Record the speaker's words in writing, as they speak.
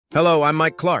Hello, I'm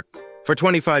Mike Clark. For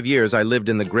 25 years, I lived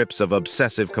in the grips of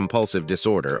Obsessive-Compulsive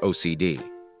Disorder, OCD.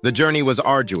 The journey was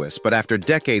arduous, but after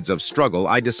decades of struggle,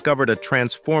 I discovered a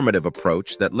transformative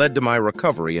approach that led to my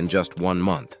recovery in just 1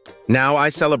 month. Now, I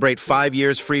celebrate 5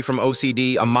 years free from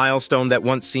OCD, a milestone that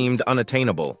once seemed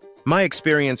unattainable. My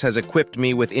experience has equipped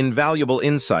me with invaluable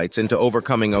insights into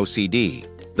overcoming OCD.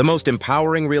 The most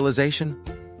empowering realization?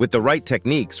 With the right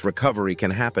techniques, recovery can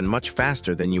happen much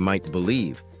faster than you might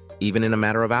believe, even in a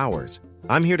matter of hours.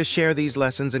 I'm here to share these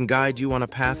lessons and guide you on a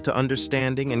path to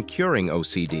understanding and curing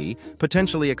OCD,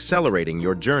 potentially accelerating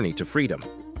your journey to freedom.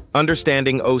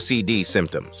 Understanding OCD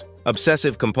symptoms.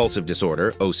 Obsessive-Compulsive Disorder,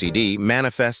 OCD,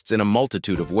 manifests in a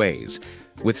multitude of ways,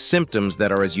 with symptoms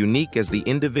that are as unique as the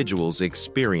individuals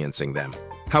experiencing them.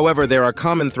 However, there are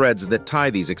common threads that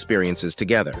tie these experiences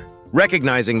together.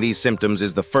 Recognizing these symptoms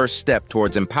is the first step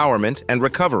towards empowerment and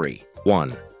recovery.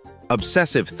 1.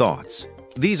 Obsessive thoughts.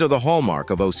 These are the hallmark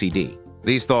of OCD.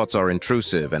 These thoughts are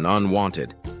intrusive and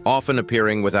unwanted, often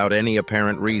appearing without any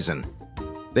apparent reason.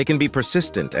 They can be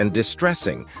persistent and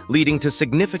distressing, leading to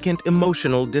significant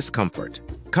emotional discomfort.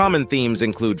 Common themes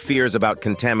include fears about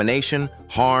contamination,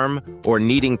 harm, or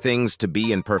needing things to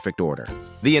be in perfect order.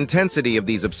 The intensity of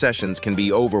these obsessions can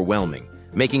be overwhelming,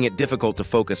 making it difficult to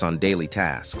focus on daily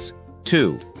tasks.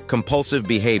 2. Compulsive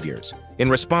behaviors. In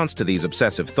response to these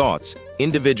obsessive thoughts,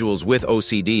 individuals with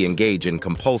OCD engage in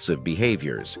compulsive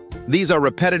behaviors. These are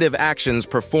repetitive actions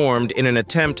performed in an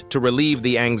attempt to relieve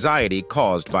the anxiety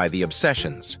caused by the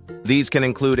obsessions. These can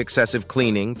include excessive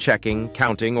cleaning, checking,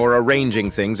 counting, or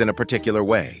arranging things in a particular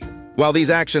way. While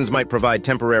these actions might provide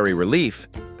temporary relief,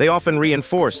 they often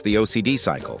reinforce the OCD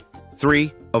cycle.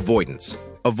 3. Avoidance.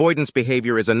 Avoidance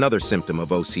behavior is another symptom of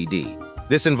OCD.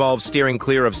 This involves steering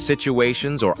clear of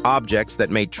situations or objects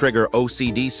that may trigger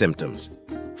OCD symptoms.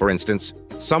 For instance,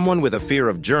 someone with a fear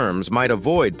of germs might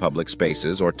avoid public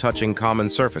spaces or touching common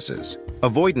surfaces.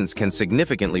 Avoidance can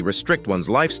significantly restrict one's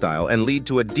lifestyle and lead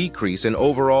to a decrease in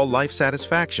overall life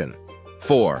satisfaction.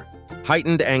 4.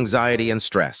 Heightened anxiety and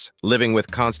stress. Living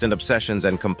with constant obsessions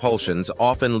and compulsions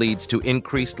often leads to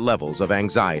increased levels of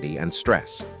anxiety and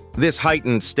stress. This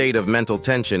heightened state of mental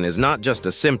tension is not just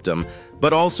a symptom,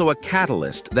 but also a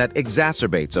catalyst that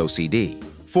exacerbates OCD.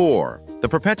 4. The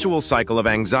perpetual cycle of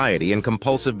anxiety and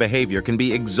compulsive behavior can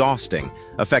be exhausting,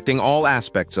 affecting all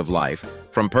aspects of life,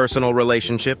 from personal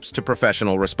relationships to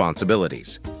professional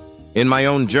responsibilities. In my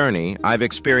own journey, I've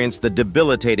experienced the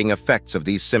debilitating effects of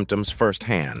these symptoms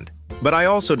firsthand. But I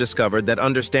also discovered that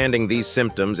understanding these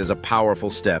symptoms is a powerful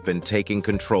step in taking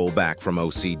control back from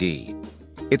OCD.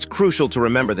 It's crucial to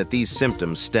remember that these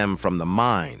symptoms stem from the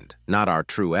mind, not our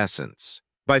true essence.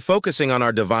 By focusing on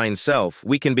our divine self,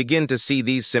 we can begin to see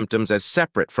these symptoms as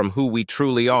separate from who we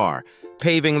truly are,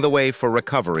 paving the way for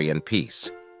recovery and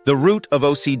peace. The root of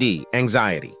OCD,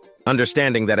 anxiety.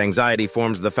 Understanding that anxiety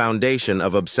forms the foundation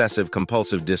of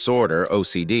obsessive-compulsive disorder,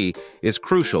 OCD, is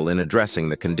crucial in addressing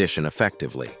the condition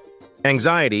effectively.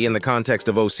 Anxiety, in the context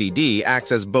of OCD,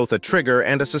 acts as both a trigger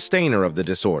and a sustainer of the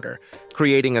disorder,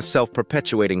 creating a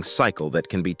self-perpetuating cycle that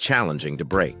can be challenging to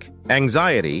break.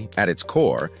 Anxiety, at its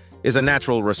core, is a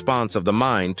natural response of the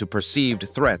mind to perceived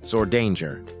threats or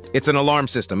danger. It's an alarm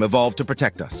system evolved to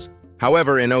protect us.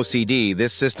 However, in OCD,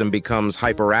 this system becomes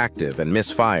hyperactive and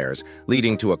misfires,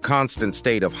 leading to a constant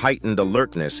state of heightened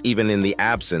alertness even in the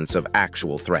absence of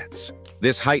actual threats.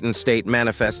 This heightened state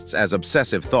manifests as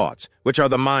obsessive thoughts, which are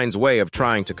the mind's way of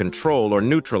trying to control or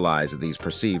neutralize these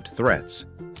perceived threats.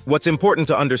 What's important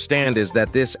to understand is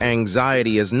that this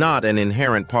anxiety is not an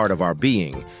inherent part of our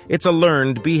being. It's a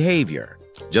learned behavior.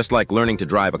 Just like learning to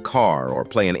drive a car or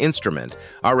play an instrument,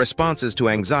 our responses to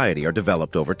anxiety are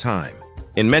developed over time.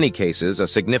 In many cases, a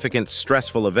significant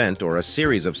stressful event or a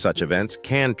series of such events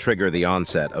can trigger the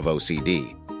onset of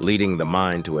OCD, leading the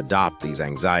mind to adopt these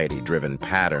anxiety-driven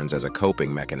patterns as a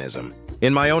coping mechanism.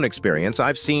 In my own experience,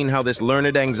 I've seen how this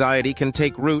learned anxiety can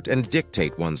take root and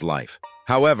dictate one's life.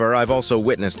 However, I've also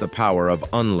witnessed the power of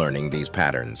unlearning these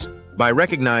patterns. By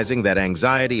recognizing that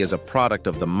anxiety is a product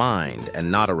of the mind and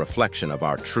not a reflection of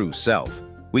our true self,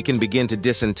 we can begin to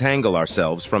disentangle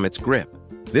ourselves from its grip.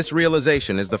 This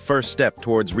realization is the first step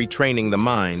towards retraining the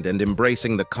mind and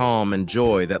embracing the calm and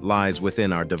joy that lies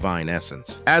within our divine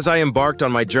essence. As I embarked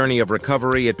on my journey of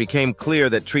recovery, it became clear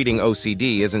that treating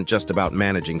OCD isn't just about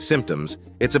managing symptoms,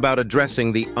 it's about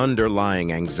addressing the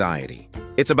underlying anxiety.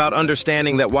 It's about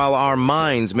understanding that while our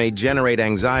minds may generate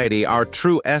anxiety, our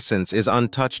true essence is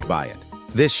untouched by it.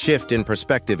 This shift in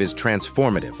perspective is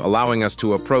transformative, allowing us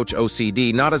to approach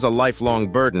OCD not as a lifelong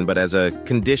burden, but as a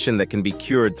condition that can be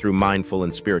cured through mindful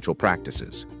and spiritual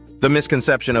practices. The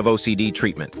misconception of OCD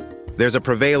treatment. There's a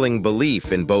prevailing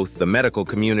belief in both the medical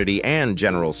community and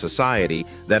general society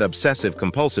that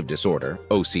obsessive-compulsive disorder,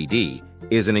 OCD,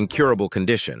 is an incurable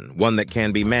condition, one that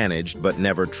can be managed but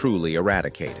never truly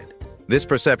eradicated. This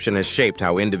perception has shaped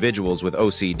how individuals with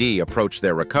OCD approach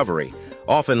their recovery,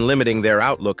 often limiting their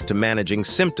outlook to managing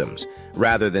symptoms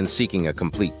rather than seeking a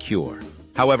complete cure.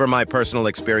 However, my personal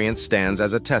experience stands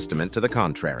as a testament to the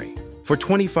contrary. For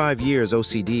 25 years,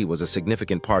 OCD was a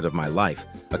significant part of my life,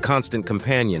 a constant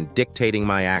companion dictating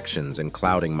my actions and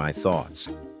clouding my thoughts.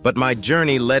 But my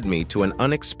journey led me to an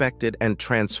unexpected and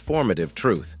transformative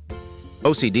truth.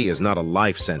 OCD is not a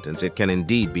life sentence, it can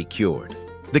indeed be cured.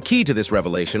 The key to this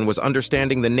revelation was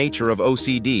understanding the nature of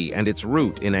OCD and its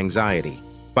root in anxiety.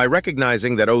 By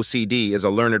recognizing that OCD is a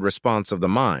learned response of the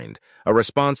mind, a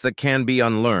response that can be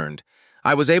unlearned,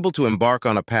 I was able to embark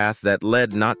on a path that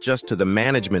led not just to the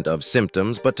management of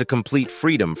symptoms, but to complete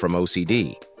freedom from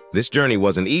OCD. This journey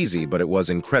wasn't easy, but it was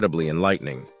incredibly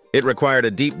enlightening. It required a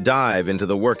deep dive into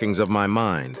the workings of my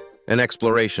mind, an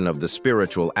exploration of the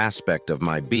spiritual aspect of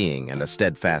my being, and a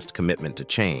steadfast commitment to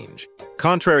change.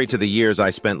 Contrary to the years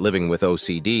I spent living with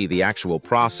OCD, the actual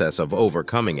process of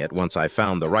overcoming it once I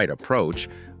found the right approach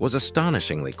was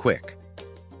astonishingly quick.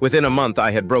 Within a month,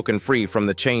 I had broken free from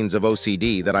the chains of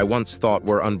OCD that I once thought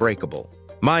were unbreakable.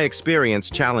 My experience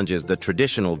challenges the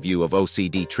traditional view of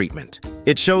OCD treatment.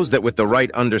 It shows that with the right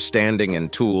understanding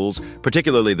and tools,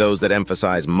 particularly those that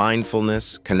emphasize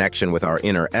mindfulness, connection with our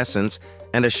inner essence,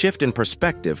 and a shift in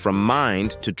perspective from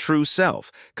mind to true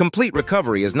self, complete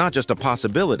recovery is not just a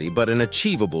possibility, but an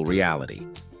achievable reality.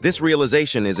 This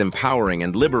realization is empowering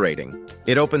and liberating.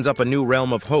 It opens up a new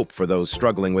realm of hope for those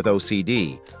struggling with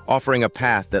OCD, offering a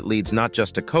path that leads not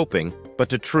just to coping, but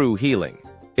to true healing.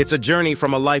 It's a journey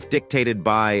from a life dictated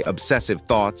by obsessive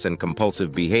thoughts and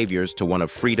compulsive behaviors to one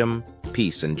of freedom,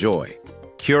 peace, and joy.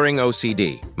 Curing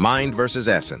OCD, Mind versus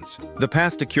Essence. The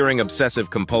path to curing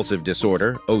obsessive-compulsive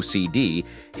disorder, OCD,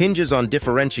 hinges on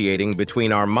differentiating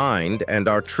between our mind and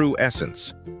our true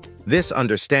essence. This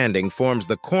understanding forms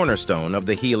the cornerstone of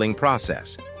the healing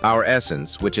process. Our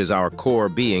essence, which is our core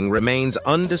being, remains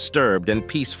undisturbed and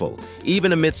peaceful,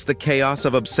 even amidst the chaos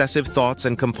of obsessive thoughts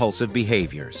and compulsive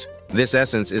behaviors. This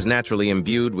essence is naturally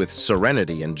imbued with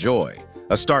serenity and joy,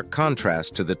 a stark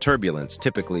contrast to the turbulence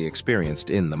typically experienced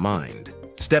in the mind.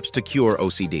 Steps to cure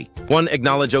OCD. 1.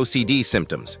 Acknowledge OCD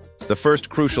symptoms. The first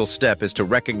crucial step is to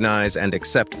recognize and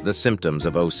accept the symptoms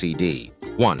of OCD.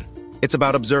 1. It's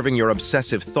about observing your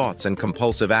obsessive thoughts and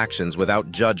compulsive actions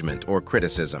without judgment or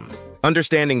criticism.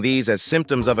 Understanding these as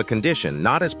symptoms of a condition,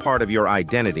 not as part of your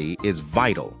identity, is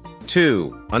vital.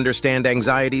 2. Understand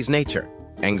anxiety's nature.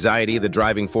 Anxiety, the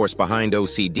driving force behind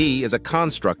OCD, is a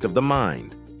construct of the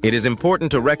mind. It is important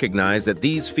to recognize that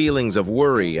these feelings of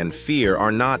worry and fear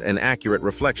are not an accurate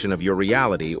reflection of your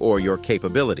reality or your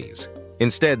capabilities.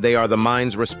 Instead, they are the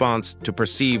mind's response to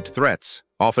perceived threats,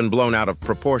 often blown out of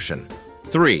proportion.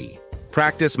 3.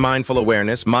 Practice mindful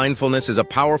awareness. Mindfulness is a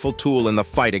powerful tool in the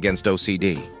fight against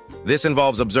OCD. This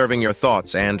involves observing your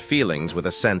thoughts and feelings with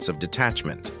a sense of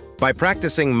detachment. By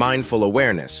practicing mindful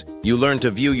awareness, you learn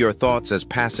to view your thoughts as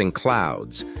passing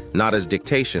clouds, not as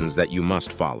dictations that you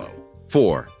must follow.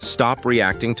 4. Stop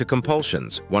reacting to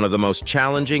compulsions. One of the most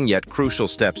challenging yet crucial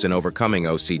steps in overcoming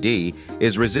OCD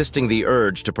is resisting the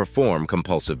urge to perform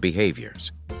compulsive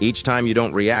behaviors. Each time you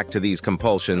don't react to these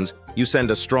compulsions, you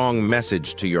send a strong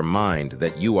message to your mind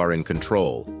that you are in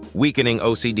control, weakening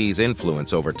OCD's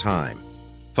influence over time.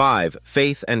 5.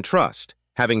 Faith and trust.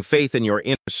 Having faith in your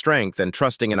inner strength and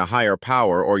trusting in a higher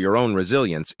power or your own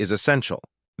resilience is essential.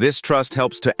 This trust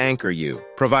helps to anchor you,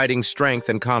 providing strength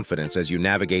and confidence as you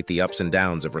navigate the ups and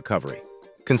downs of recovery.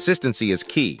 Consistency is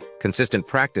key. Consistent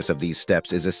practice of these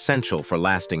steps is essential for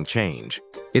lasting change.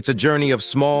 It's a journey of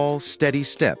small, steady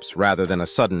steps rather than a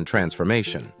sudden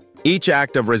transformation. Each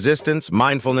act of resistance,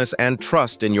 mindfulness, and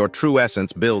trust in your true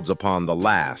essence builds upon the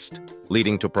last,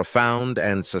 leading to profound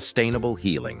and sustainable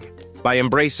healing. By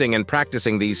embracing and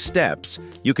practicing these steps,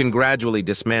 you can gradually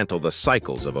dismantle the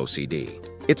cycles of OCD.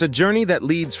 It's a journey that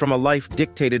leads from a life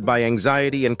dictated by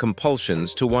anxiety and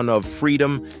compulsions to one of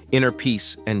freedom, inner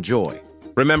peace, and joy.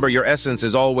 Remember, your essence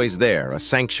is always there, a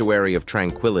sanctuary of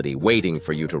tranquility waiting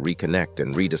for you to reconnect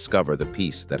and rediscover the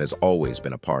peace that has always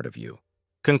been a part of you.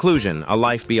 Conclusion: a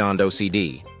life beyond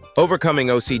OCD. Overcoming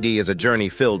OCD is a journey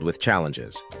filled with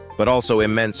challenges, but also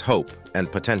immense hope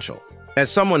and potential. As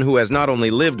someone who has not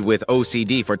only lived with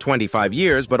OCD for 25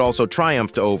 years, but also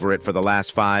triumphed over it for the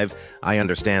last 5, I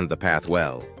understand the path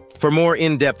well. For more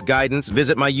in-depth guidance,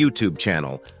 visit my YouTube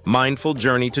channel, Mindful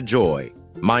Journey to Joy.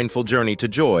 Mindful Journey to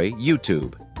Joy,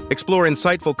 YouTube. Explore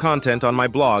insightful content on my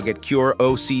blog at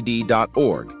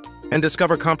cureocd.org. and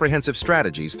discover comprehensive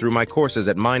strategies through my courses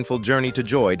at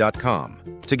mindfuljourneytojoy.com.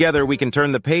 Together, we can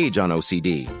turn the page on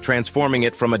OCD, transforming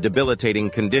it from a debilitating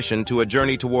condition to a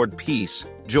journey toward peace,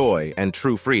 joy, and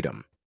true freedom.